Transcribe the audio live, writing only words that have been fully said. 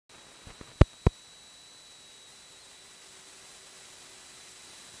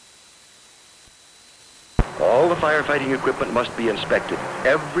firefighting equipment must be inspected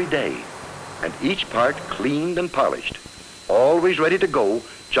every day, and each part cleaned and polished, always ready to go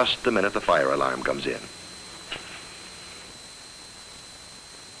just the minute the fire alarm comes in.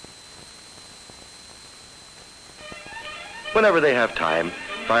 Whenever they have time,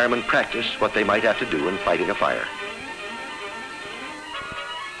 firemen practice what they might have to do in fighting a fire.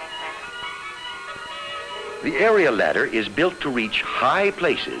 The aerial ladder is built to reach high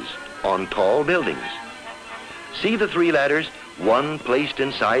places on tall buildings. See the three ladders, one placed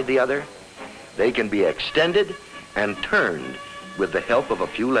inside the other? They can be extended and turned with the help of a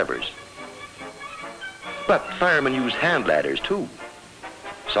few levers. But firemen use hand ladders too.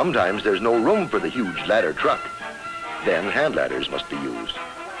 Sometimes there's no room for the huge ladder truck. Then hand ladders must be used.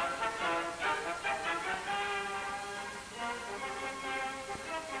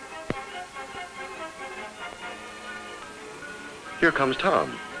 Here comes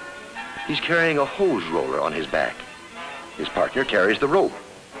Tom. He's carrying a hose roller on his back. His partner carries the rope.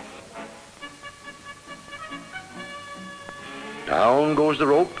 Down goes the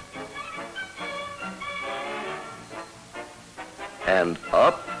rope. And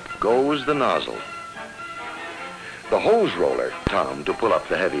up goes the nozzle. The hose roller, Tom, to pull up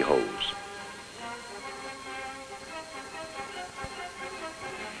the heavy hose.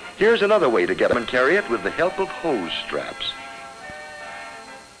 Here's another way to get them and carry it with the help of hose straps.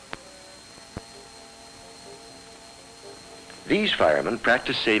 These firemen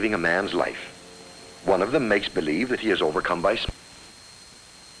practice saving a man's life. One of them makes believe that he is overcome by smoke.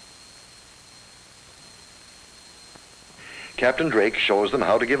 Captain Drake shows them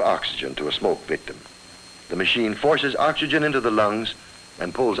how to give oxygen to a smoke victim. The machine forces oxygen into the lungs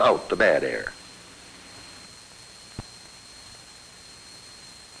and pulls out the bad air.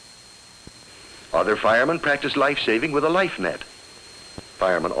 Other firemen practice life-saving with a life net.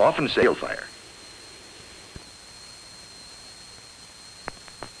 Firemen often save fire.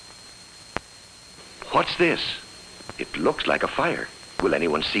 What's this? It looks like a fire. Will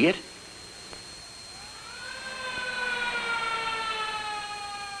anyone see it?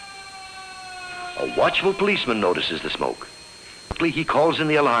 A watchful policeman notices the smoke. Quickly, he calls in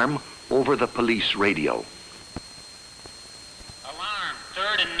the alarm over the police radio. Alarm,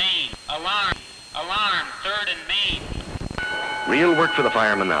 3rd and Main. Alarm, alarm, 3rd and Main. Real work for the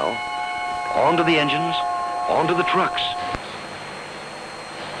firemen now. Onto the engines, onto the trucks.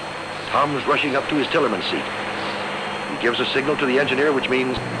 Tom's rushing up to his tillerman's seat. He gives a signal to the engineer, which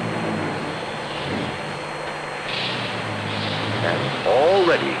means... And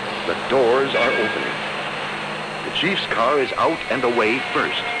already, the doors are opening. The chief's car is out and away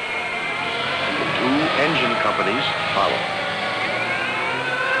first. The two engine companies follow.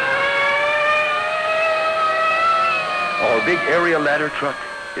 Our big aerial ladder truck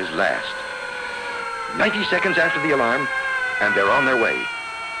is last. 90 seconds after the alarm, and they're on their way.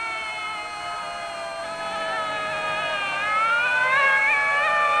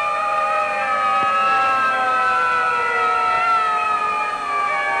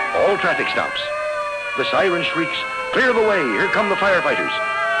 All traffic stops. The siren shrieks, "Clear the way, here come the firefighters."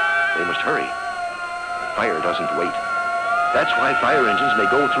 They must hurry. Fire doesn't wait. That's why fire engines may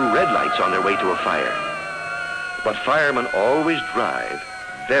go through red lights on their way to a fire. But firemen always drive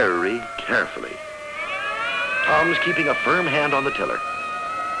very carefully. Tom's keeping a firm hand on the tiller.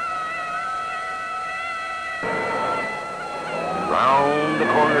 Round the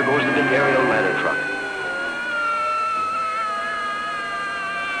corner goes the big aerial ladder truck.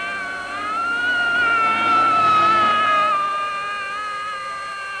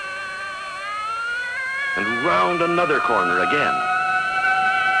 And round another corner again.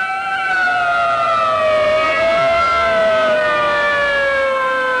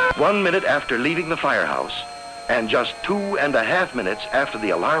 One minute after leaving the firehouse, and just 2.5 minutes after the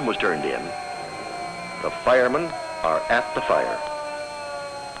alarm was turned in, the firemen are at the fire.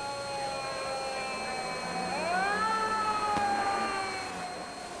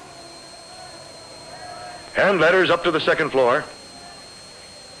 Hand ladders up to the second floor.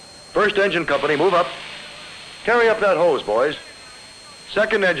 First engine company, move up. Carry up that hose, boys.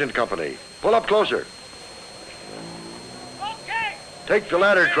 Second engine company, pull up closer. Okay. Take the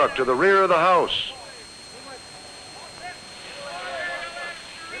ladder truck to the rear of the house.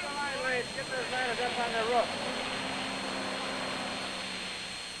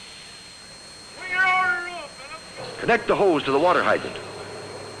 Connect the hose to the water hydrant.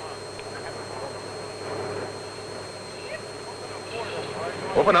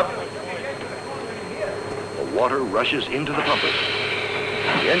 Open up. The water rushes into the pumpers.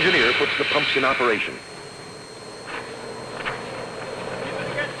 The engineer puts the pumps in operation.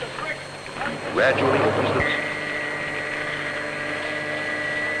 Gradually opens the...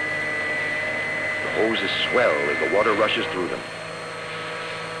 hoses swell as the water rushes through them.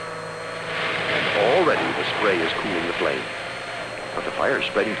 And already the spray is cooling the flame. But the fire is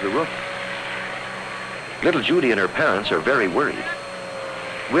spreading to the roof. Little Judy and her parents are very worried.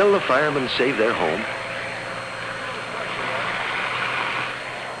 Will the firemen save their home?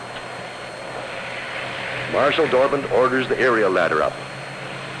 Marshal Dorband orders the aerial ladder up.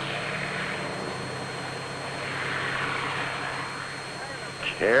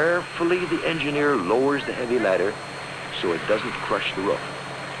 Carefully, the engineer lowers the heavy ladder so it doesn't crush the roof.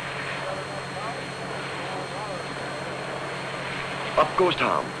 Up goes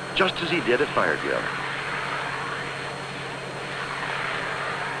Tom, just as he did at fire drill.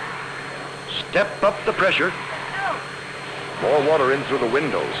 Step up the pressure. More water in through the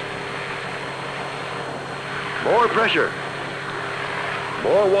windows. More pressure.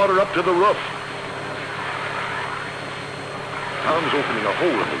 More water up to the roof. Tom's opening a hole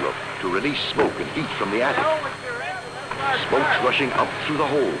in the roof to release smoke and heat from the attic. Smoke's rushing up through the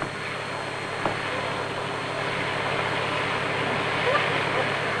hole.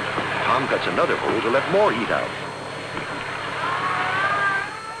 Tom cuts another hole to let more heat out.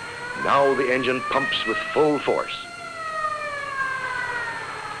 Now the engine pumps with full force.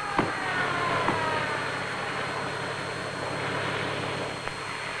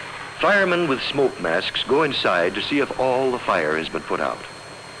 Firemen with smoke masks go inside to see if all the fire has been put out.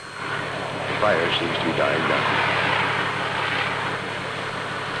 The fire seems to be dying down.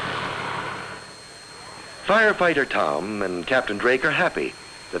 Firefighter Tom and Captain Drake are happy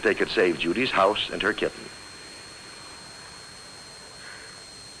that they could save Judy's house and her kitten.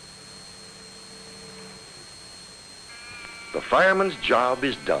 The fireman's job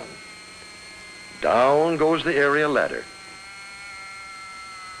is done. Down goes the aerial ladder.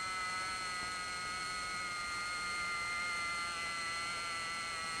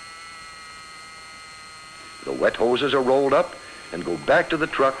 The wet hoses are rolled up and go back to the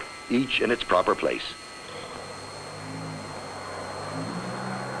truck, each in its proper place.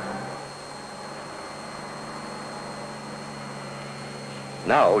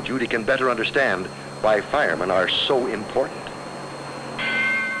 Now Judy can better understand why firemen are so important.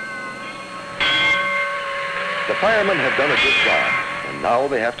 The firemen have done a good job, and now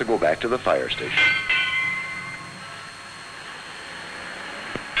they have to go back to the fire station.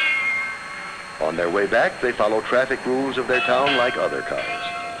 On their way back, they follow traffic rules of their town like other cars.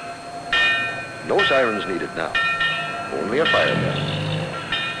 No sirens needed now, only a fire bell.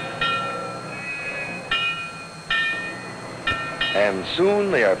 And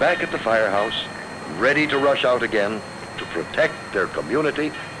soon they are back at the firehouse, ready to rush out again to protect their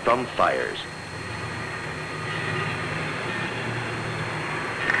community from fires.